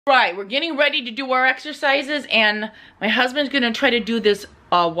Right, we're getting ready to do our exercises, and my husband's gonna try to do this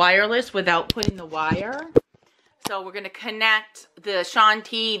wireless without putting the wire. So we're gonna connect the Shaun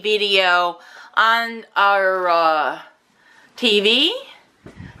T video on our TV.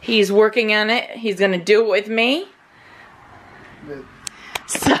 He's working on it. He's gonna do it with me.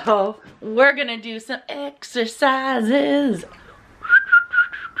 So we're gonna do some exercises.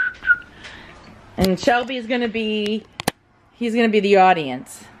 And Shelby's gonna be, he's gonna be the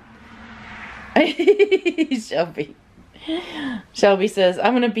audience. Shelby says,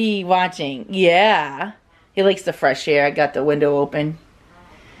 I'm gonna be watching. Yeah. He likes the fresh air. I got the window open.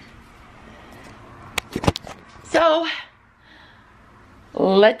 So,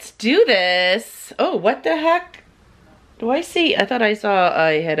 let's do this. Oh, what the heck? Do I see? I thought I saw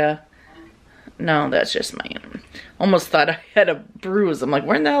I had a... No, that's just my... Almost thought I had a bruise. I'm like,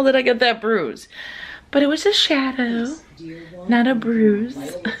 where in the hell did I get that bruise? But it was a shadow, not a bruise.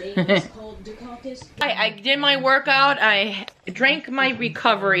 I did my workout. I drank my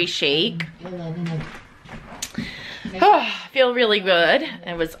recovery shake. Oh, I feel really good.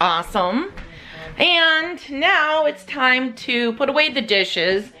 It was awesome. And now it's time to put away the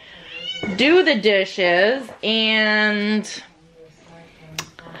dishes, do the dishes, and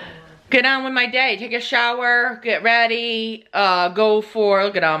get on with my day. Take a shower, get ready, go for,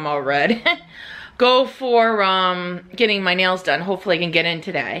 look at I'm all red. Go for getting my nails done. Hopefully I can get in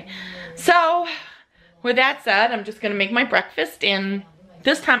today. So, with that said, I'm just gonna make my breakfast, and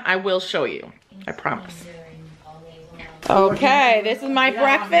this time I will show you. I promise. Okay, this is my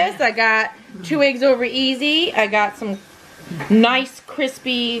breakfast. I got 2 eggs over easy. I got some nice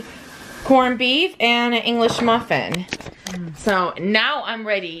crispy corned beef and an English muffin. So now I'm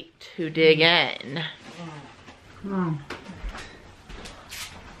ready to dig in.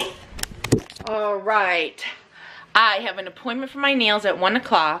 All right, I have an appointment for my nails at 1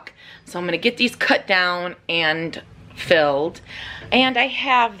 o'clock, so I'm gonna get these cut down and filled. And I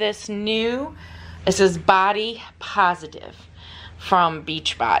have this new, this is Body Positive from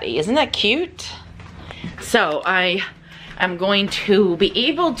Beachbody. Isn't that cute? So I am going to be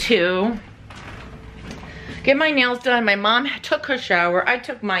able to get my nails done. My mom took her shower, I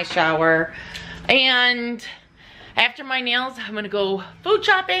took my shower, and after my nails, I'm gonna go food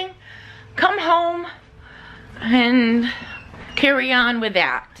shopping, come home, and carry on with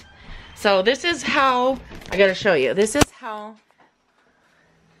that. So this is how, I gotta show you, this is how,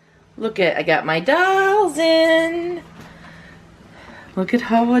 look at, I got my dolls in. Look at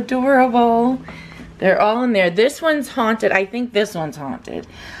how adorable. They're all in there. This one's haunted. I think this one's haunted.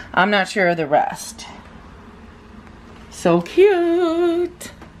 I'm not sure of the rest. So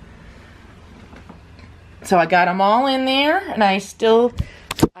cute. So I got them all in there, and I have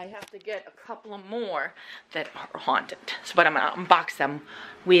to get a couple of more that are haunted. So, but I'm gonna unbox them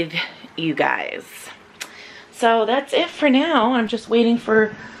with you guys. So that's it for now. I'm just waiting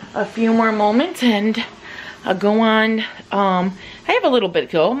for a few more moments, and I'll go on. I have a little bit to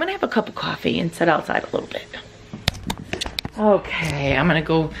go. I'm gonna have a cup of coffee and sit outside a little bit. Okay, I'm gonna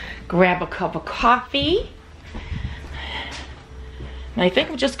go grab a cup of coffee. And I think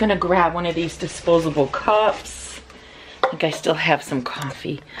I'm just gonna grab one of these disposable cups. I think I still have some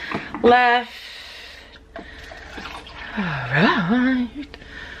coffee left. All right.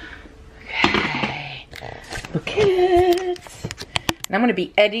 Okay. Look at it. And I'm gonna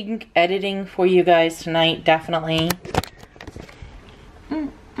be editing for you guys tonight, definitely.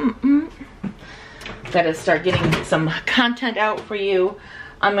 Gotta start getting some content out for you.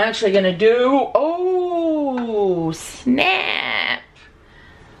 I'm actually gonna do, oh, snap.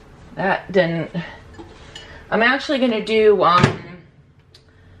 That didn't, I'm actually gonna do,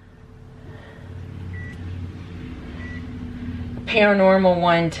 paranormal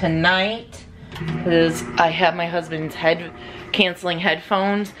one tonight, because I have my husband's canceling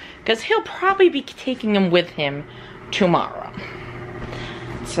headphones, because he'll probably be taking them with him tomorrow.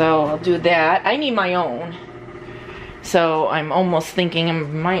 So I'll do that. I need my own. So I'm almost thinking I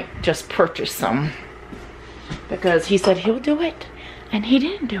might just purchase some, because he said he'll do it and he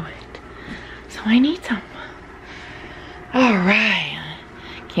didn't do it. So I need some. All right.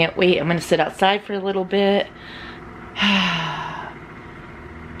 Can't wait. I'm going to sit outside for a little bit.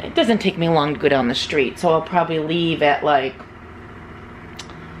 It doesn't take me long to go down the street, so I'll probably leave at like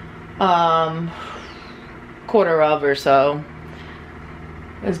quarter of or so.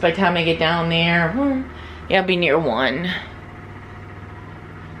 Because by the time I get down there, yeah, I'll be near 1.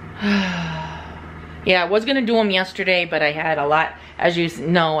 Yeah, I was going to do them yesterday, but I had a lot. As you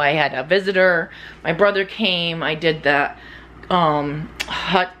know, I had a visitor. My brother came. I did that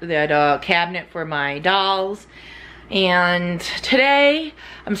cabinet for my dolls. And today,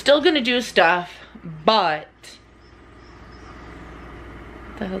 I'm still gonna do stuff, but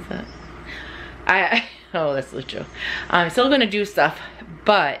what the hell's that? Oh, that's Lucho. I'm still gonna do stuff,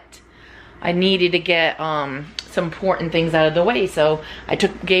 but I needed to get some important things out of the way. So I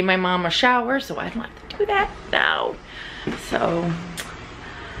gave my mom a shower, so I don't have to do that now. So,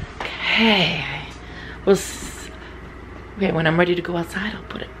 okay. Okay, when I'm ready to go outside, I'll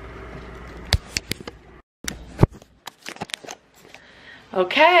put it.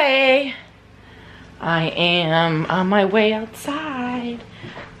 Okay. I am on my way outside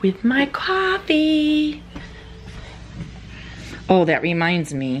with my coffee. Oh, that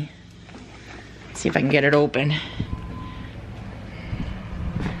reminds me. See if I can get it open.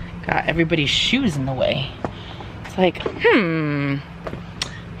 Got everybody's shoes in the way. It's like,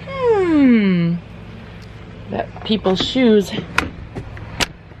 that people's shoes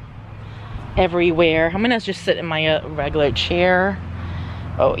everywhere. I'm gonna just sit in my regular chair.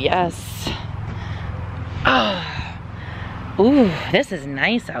 Oh, yes. Oh. Ooh, this is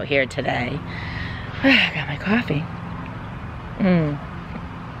nice out here today. I got my coffee.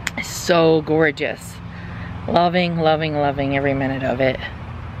 It's so gorgeous. Loving, loving, loving every minute of it.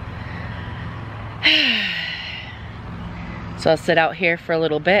 So I'll sit out here for a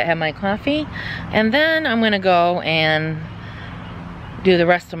little bit, have my coffee, and then I'm gonna go and do the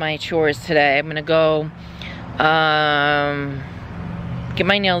rest of my chores today. I'm gonna go get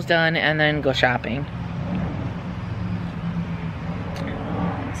my nails done and then go shopping.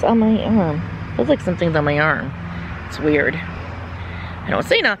 It's on my arm. Feels like something's on my arm. It's weird. I don't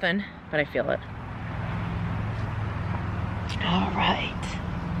say nothing, but I feel it. All right.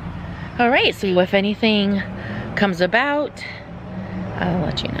 All right, so if anything comes about, I'll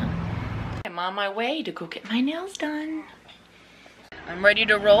let you know. I'm on my way to go get my nails done. I'm ready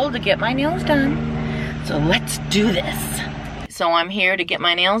to roll to get my nails done. So let's do this. So I'm here to get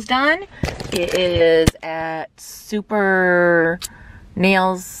my nails done. It is at Super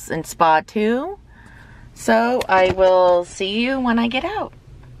Nails and Spa 2. So I will see you when I get out.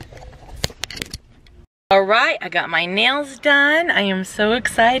 All right, I got my nails done. I am so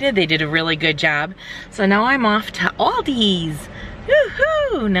excited. They did a really good job. So now I'm off to Aldi's.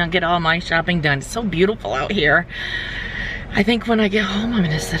 Woohoo! Now get all my shopping done. It's so beautiful out here. I think when I get home, I'm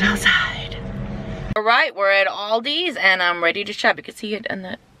gonna sit outside. All right, we're at Aldi's and I'm ready to shop. You can see it in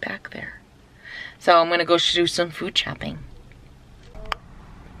the back there. So I'm gonna go do some food shopping.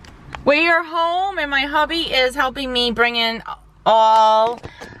 We are home and my hubby is helping me bring in all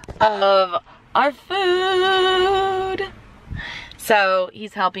of our food. So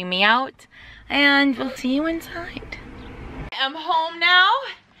he's helping me out and we'll see you inside. I'm home now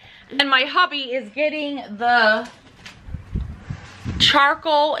and my hubby is getting the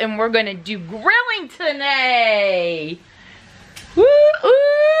charcoal and we're gonna do grilling today. Woo,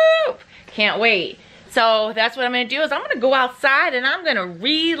 woo. Can't wait. So that's what I'm gonna do is I'm gonna go outside and I'm gonna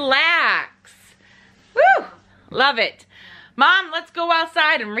relax. Woo, love it. Mom, let's go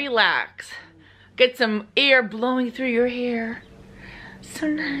outside and relax. Get some air blowing through your hair. So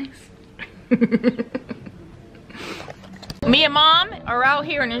nice. Me and Mom are out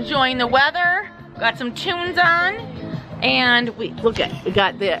here and enjoying the weather. Got some tunes on. And we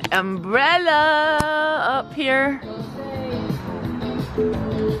got the umbrella up here.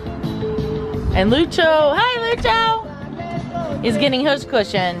 And Lucho, hi Lucho, is getting his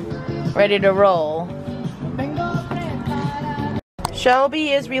cushion ready to roll. Shelby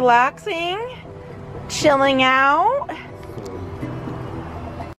is relaxing, chilling out.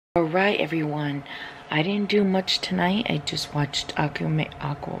 All right, everyone. I didn't do much tonight. I just watched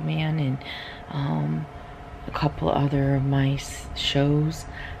Aquaman and a couple other of my shows,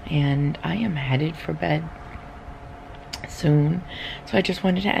 and I am headed for bed soon. So I just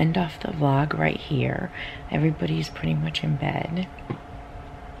wanted to end off the vlog right here. Everybody's pretty much in bed.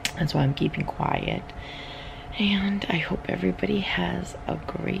 That's why I'm keeping quiet. And I hope everybody has a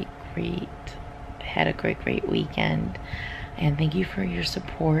great weekend. And thank you for your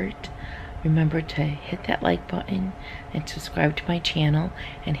support. Remember to hit that like button and subscribe to my channel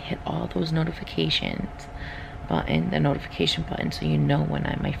and hit all those notifications button, the notification button, so you know when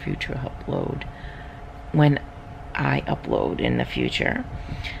my future upload, when I upload in the future.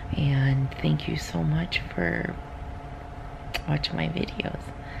 And thank you so much for watching my videos.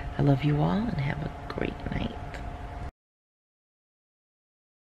 I love you all and have a great night.